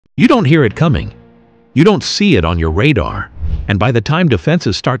You don't hear it coming. You don't see it on your radar. And by the time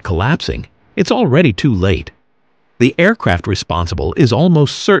defenses start collapsing, it's already too late. The aircraft responsible is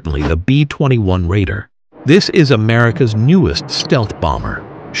almost certainly the B-21 Raider. This is America's newest stealth bomber,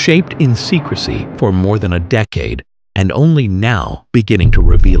 shaped in secrecy for more than a decade and only now beginning to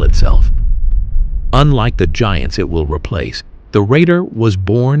reveal itself. Unlike the giants it will replace, the Raider was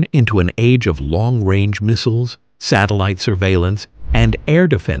born into an age of long-range missiles, satellite surveillance, and air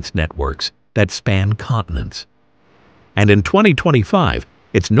defense networks that span continents. And in 2025,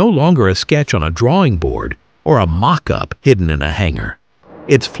 it's no longer a sketch on a drawing board or a mock-up hidden in a hangar.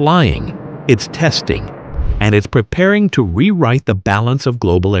 It's flying, it's testing, and it's preparing to rewrite the balance of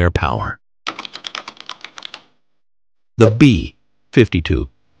global air power. The B-52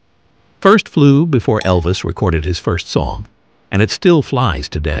 first flew before Elvis recorded his first song, and it still flies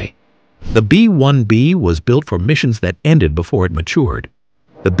today. The B-1B was built for missions that ended before it matured.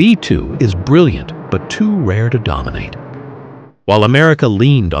 The B-2 is brilliant, but too rare to dominate. While America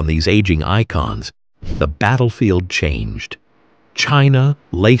leaned on these aging icons, the battlefield changed. China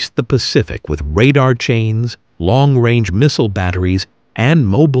laced the Pacific with radar chains, long-range missile batteries, and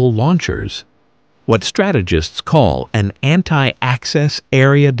mobile launchers. What strategists call an anti-access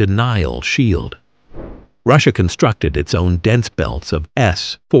area denial shield. Russia constructed its own dense belts of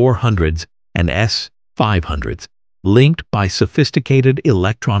S-400s and S-500s, linked by sophisticated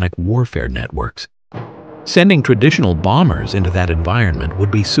electronic warfare networks. Sending traditional bombers into that environment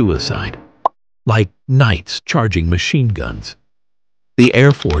would be suicide, like knights charging machine guns. The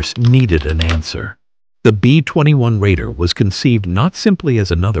Air Force needed an answer. The B-21 Raider was conceived not simply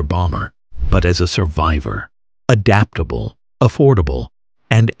as another bomber, but as a survivor, adaptable, affordable,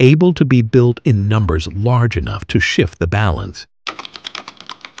 and able to be built in numbers large enough to shift the balance.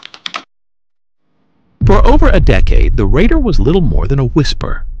 For over a decade, the Raider was little more than a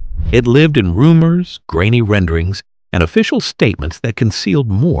whisper. It lived in rumors, grainy renderings, and official statements that concealed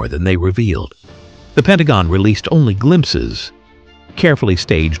more than they revealed. The Pentagon released only glimpses, carefully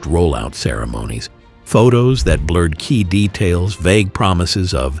staged rollout ceremonies, photos that blurred key details, vague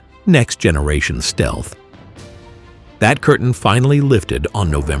promises of next-generation stealth. That curtain finally lifted on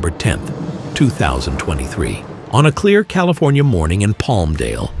November 10, 2023. On a clear California morning in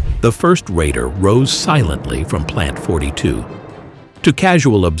Palmdale, the first Raider rose silently from Plant 42. To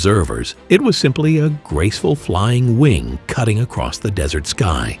casual observers, it was simply a graceful flying wing cutting across the desert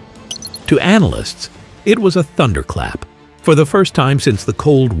sky. To analysts, it was a thunderclap. For the first time since the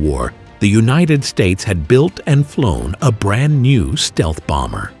Cold War, the United States had built and flown a brand new stealth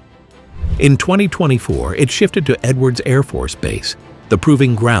bomber. In 2024, it shifted to Edwards Air Force Base, the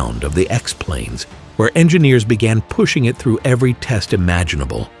proving ground of the X-planes, where engineers began pushing it through every test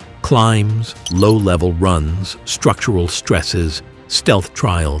imaginable: climbs, low-level runs, structural stresses, stealth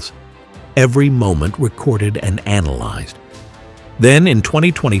trials, every moment recorded and analyzed. Then in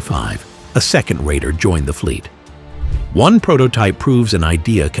 2025, a second Raider joined the fleet. One prototype proves an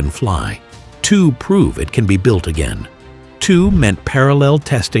idea can fly. Two prove it can be built again. Two meant parallel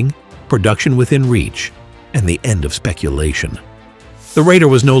testing, production within reach, and the end of speculation. The Raider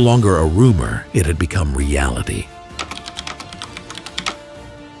was no longer a rumor, it had become reality.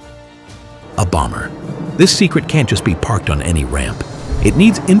 A bomber. This secret can't just be parked on any ramp. It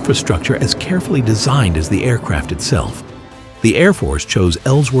needs infrastructure as carefully designed as the aircraft itself. The Air Force chose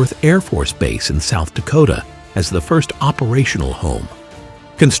Ellsworth Air Force Base in South Dakota as the first operational home.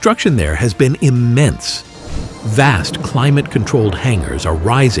 Construction there has been immense. Vast climate-controlled hangars are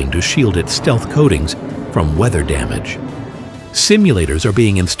rising to shield its stealth coatings from weather damage. Simulators are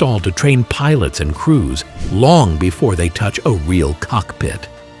being installed to train pilots and crews long before they touch a real cockpit.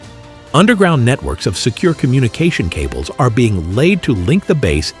 Underground networks of secure communication cables are being laid to link the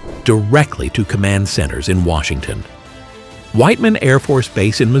base directly to command centers in Washington. Whiteman Air Force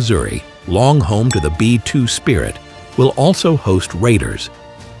Base in Missouri, long home to the B-2 Spirit, will also host Raiders.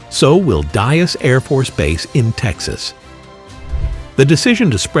 So will Dyess Air Force Base in Texas. The decision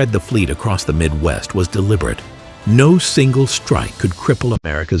to spread the fleet across the Midwest was deliberate. No single strike could cripple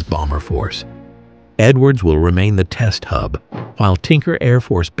America's bomber force. Edwards will remain the test hub, while Tinker Air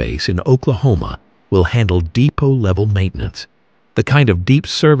Force Base in Oklahoma will handle depot-level maintenance, the kind of deep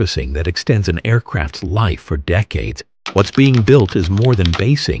servicing that extends an aircraft's life for decades. What's being built is more than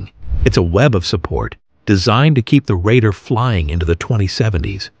basing. It's a web of support, designed to keep the Raider flying into the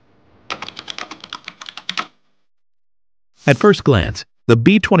 2070s. At first glance, the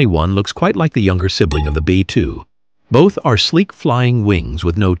B-21 looks quite like the younger sibling of the B-2. Both are sleek flying wings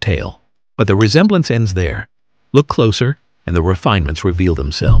with no tail, but the resemblance ends there. Look closer, and the refinements reveal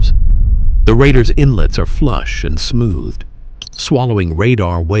themselves. The Raider's inlets are flush and smoothed. swallowing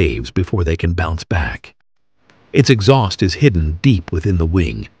radar waves before they can bounce back. Its exhaust is hidden deep within the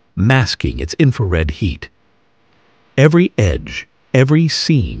wing, masking its infrared heat. Every edge, every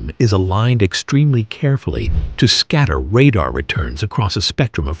seam is aligned extremely carefully to scatter radar returns across a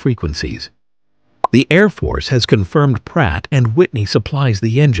spectrum of frequencies. The Air Force has confirmed Pratt & Whitney supplies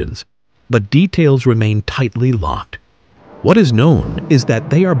the engines, but details remain tightly locked. What is known is that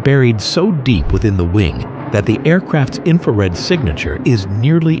they are buried so deep within the wing that the aircraft's infrared signature is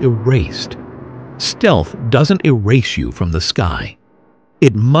nearly erased. Stealth doesn't erase you from the sky.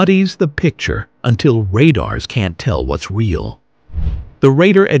 It muddies the picture until radars can't tell what's real. The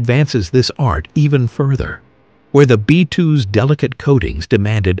Raider advances this art even further. Where the B-2's delicate coatings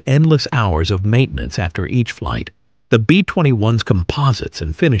demanded endless hours of maintenance after each flight, the B-21's composites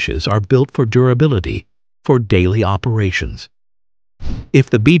and finishes are built for durability, for daily operations. If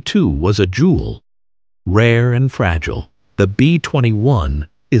the B-2 was a jewel, rare and fragile, the B-21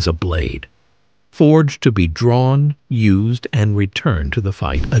 is a blade, forged to be drawn, used, and returned to the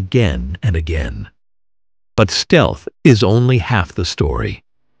fight again and again. But stealth is only half the story.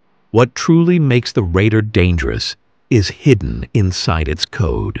 What truly makes the Raider dangerous is hidden inside its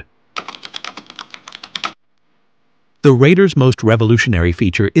code. The Raider's most revolutionary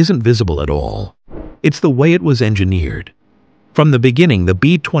feature isn't visible at all. It's the way it was engineered. From the beginning, the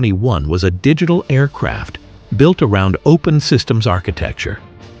B-21 was a digital aircraft built around open systems architecture.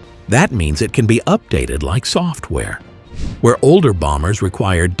 That means it can be updated like software. Where older bombers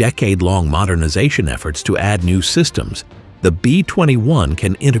required decade-long modernization efforts to add new systems, the B-21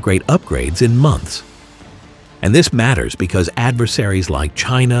 can integrate upgrades in months. And this matters because adversaries like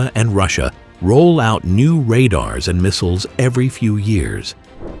China and Russia roll out new radars and missiles every few years.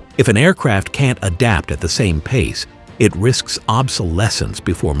 If an aircraft can't adapt at the same pace, it risks obsolescence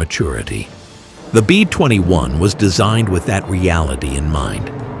before maturity. The B-21 was designed with that reality in mind.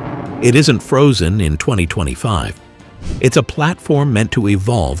 It isn't frozen in 2025. It's a platform meant to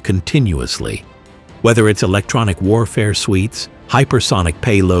evolve continuously. Whether it's electronic warfare suites, hypersonic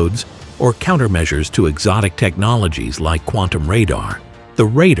payloads, or countermeasures to exotic technologies like quantum radar, the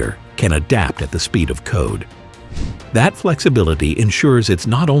Raider can adapt at the speed of code. That flexibility ensures it's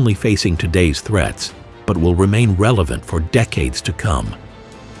not only facing today's threats, but will remain relevant for decades to come.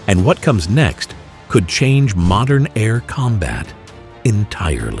 And what comes next could change modern air combat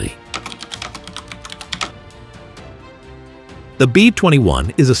entirely. The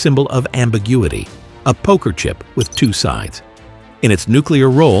B-21 is a symbol of ambiguity, a poker chip with two sides. In its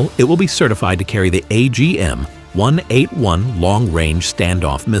nuclear role, it will be certified to carry the AGM-181 long-range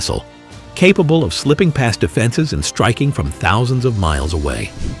standoff missile, capable of slipping past defenses and striking from thousands of miles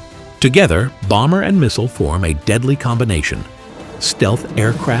away. Together, bomber and missile form a deadly combination, stealth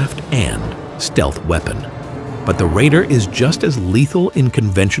aircraft and stealth weapon. But the Raider is just as lethal in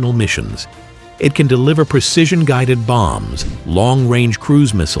conventional missions. It can deliver precision-guided bombs, long-range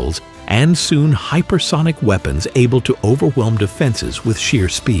cruise missiles, and soon hypersonic weapons able to overwhelm defenses with sheer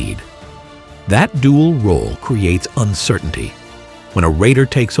speed. That dual role creates uncertainty. When a Raider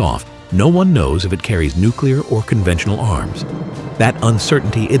takes off, no one knows if it carries nuclear or conventional arms. That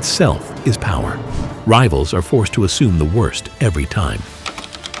uncertainty itself is power. Rivals are forced to assume the worst every time.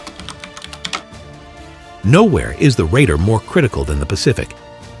 Nowhere is the Raider more critical than the Pacific.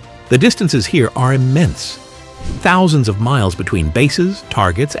 The distances here are immense. Thousands of miles between bases,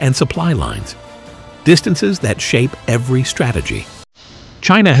 targets, and supply lines. Distances that shape every strategy.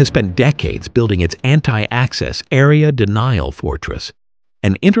 China has spent decades building its anti-access area denial fortress,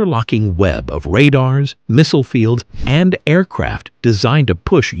 an interlocking web of radars, missile fields, and aircraft designed to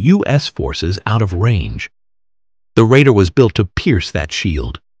push U.S. forces out of range. The Raider was built to pierce that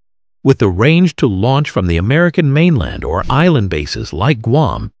shield. With the range to launch from the American mainland or island bases like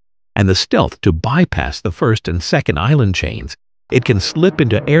Guam, and the stealth to bypass the first and second island chains, it can slip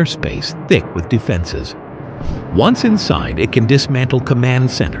into airspace thick with defenses. Once inside, it can dismantle command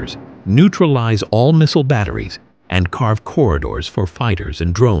centers, neutralize all missile batteries, and carve corridors for fighters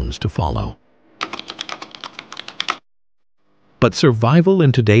and drones to follow. But survival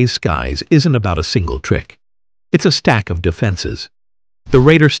in today's skies isn't about a single trick. It's a stack of defenses. The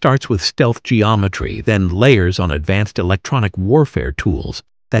Raider starts with stealth geometry, then layers on advanced electronic warfare tools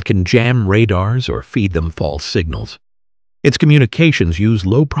that can jam radars or feed them false signals. Its communications use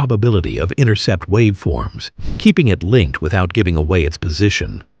low probability of intercept waveforms, keeping it linked without giving away its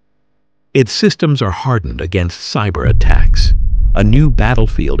position. Its systems are hardened against cyber attacks, a new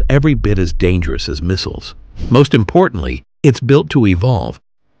battlefield every bit as dangerous as missiles. Most importantly, it's built to evolve.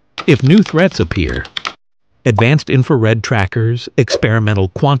 If new threats appear, advanced infrared trackers, experimental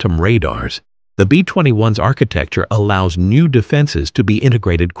quantum radars, The B-21's architecture allows new defenses to be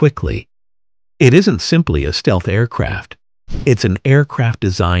integrated quickly. It isn't simply a stealth aircraft. It's an aircraft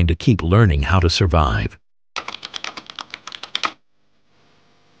designed to keep learning how to survive.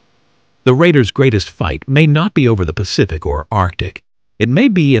 The Raider's greatest fight may not be over the Pacific or Arctic. It may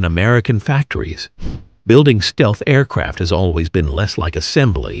be in American factories. Building stealth aircraft has always been less like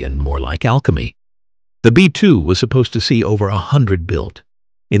assembly and more like alchemy. The B-2 was supposed to see over 100 built.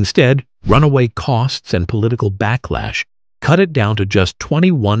 Instead, runaway costs and political backlash cut it down to just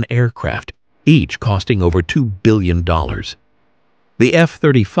 21 aircraft, each costing over $2 billion. The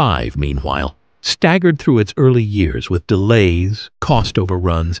F-35, meanwhile, staggered through its early years with delays, cost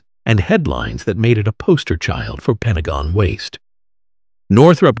overruns, and headlines that made it a poster child for Pentagon waste.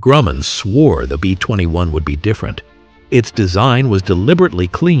 Northrop Grumman swore the B-21 would be different. Its design was deliberately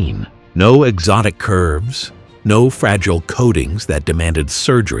clean. No exotic curves, no fragile coatings that demanded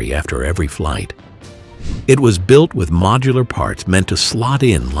surgery after every flight. It was built with modular parts meant to slot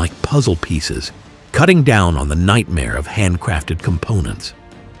in like puzzle pieces, cutting down on the nightmare of handcrafted components.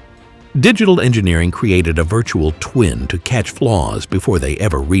 Digital engineering created a virtual twin to catch flaws before they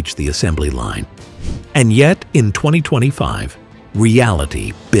ever reached the assembly line. And yet, in 2025,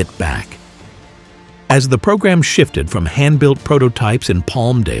 reality bit back. As the program shifted from hand-built prototypes in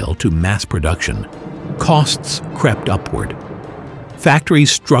Palmdale to mass production, costs crept upward.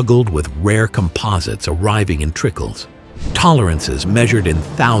 Factories struggled with rare composites arriving in trickles, tolerances measured in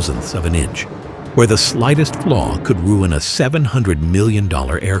thousandths of an inch, where the slightest flaw could ruin a $700 million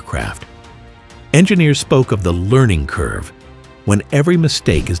aircraft. Engineers spoke of the learning curve, when every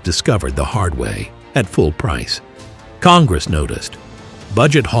mistake is discovered the hard way, at full price. Congress noticed.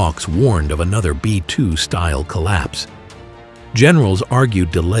 Budget hawks warned of another B-2-style collapse. Generals argued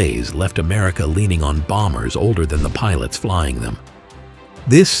delays left America leaning on bombers older than the pilots flying them.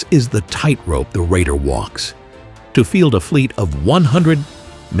 This is the tightrope the Raider walks. To field a fleet of 100,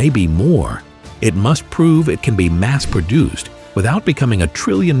 maybe more, it must prove it can be mass-produced without becoming a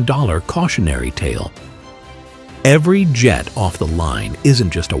trillion-dollar cautionary tale. Every jet off the line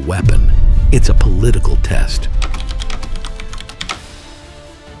isn't just a weapon, it's a political test.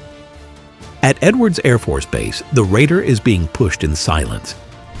 At Edwards Air Force Base, the Raider is being pushed in silence.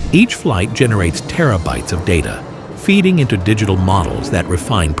 Each flight generates terabytes of data, feeding into digital models that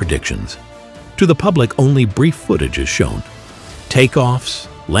refine predictions. To the public, only brief footage is shown. Takeoffs,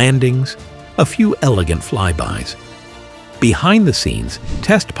 landings, a few elegant flybys. Behind the scenes,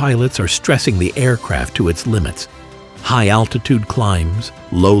 test pilots are stressing the aircraft to its limits. High-altitude climbs,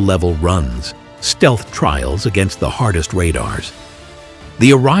 low-level runs, stealth trials against the hardest radars.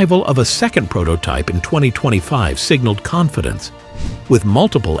 The arrival of a second prototype in 2025 signaled confidence. With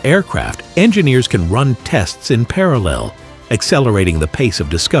multiple aircraft, engineers can run tests in parallel, accelerating the pace of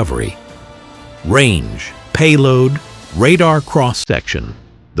discovery. Range, payload, radar cross-section.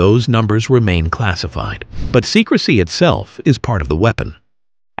 Those numbers remain classified, but secrecy itself is part of the weapon.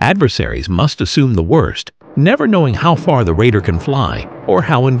 Adversaries must assume the worst, never knowing how far the Raider can fly or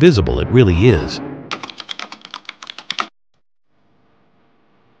how invisible it really is.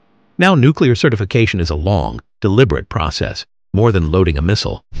 Now, nuclear certification is a long, deliberate process. More than loading a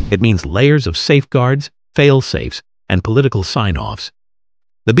missile, it means layers of safeguards, fail-safes, and political sign-offs.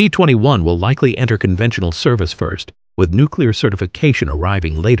 The B-21 will likely enter conventional service first, with nuclear certification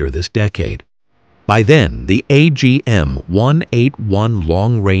arriving later this decade. By then, the AGM-181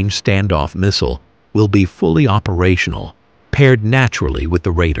 long-range standoff missile will be fully operational, paired naturally with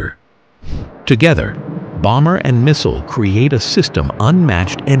the Raider. Together, bomber and missile create a system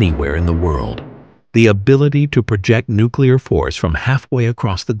unmatched anywhere in the world. The ability to project nuclear force from halfway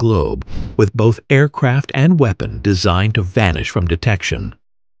across the globe, with both aircraft and weapon designed to vanish from detection.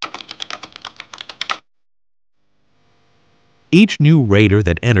 Each new Raider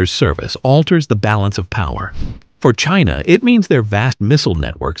that enters service alters the balance of power. For China, it means their vast missile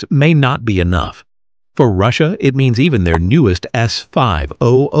networks may not be enough. For Russia, it means even their newest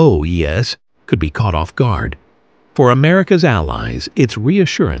S-500 could be caught off guard. For America's allies, it's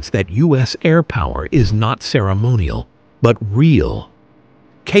reassurance that U.S. air power is not ceremonial, but real,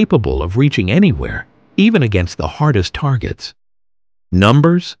 capable of reaching anywhere, even against the hardest targets.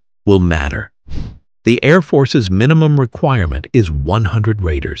 Numbers will matter. The Air Force's minimum requirement is 100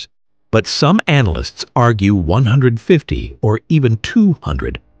 Raiders, but some analysts argue 150 or even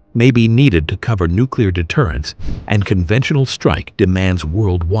 200 may be needed to cover nuclear deterrence and conventional strike demands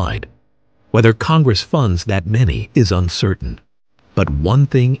worldwide. Whether Congress funds that many is uncertain. But one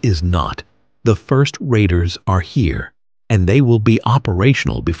thing is not. The first Raiders are here, and they will be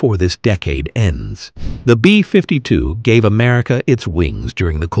operational before this decade ends. The B-52 gave America its wings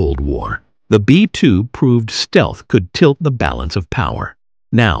during the Cold War. The B-2 proved stealth could tilt the balance of power.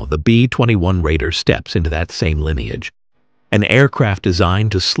 Now, the B-21 Raider steps into that same lineage. An aircraft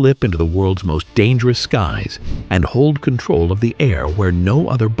designed to slip into the world's most dangerous skies and hold control of the air where no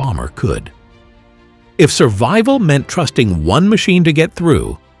other bomber could. If survival meant trusting one machine to get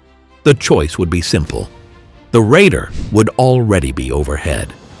through, the choice would be simple. The Raider would already be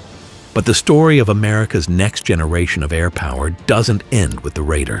overhead. But the story of America's next generation of air power doesn't end with the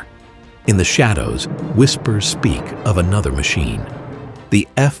Raider. In the shadows, whispers speak of another machine. The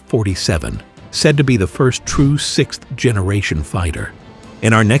F-47, said to be the first true sixth-generation fighter.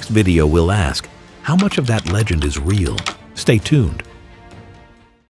 In our next video, we'll ask, how much of that legend is real? Stay tuned.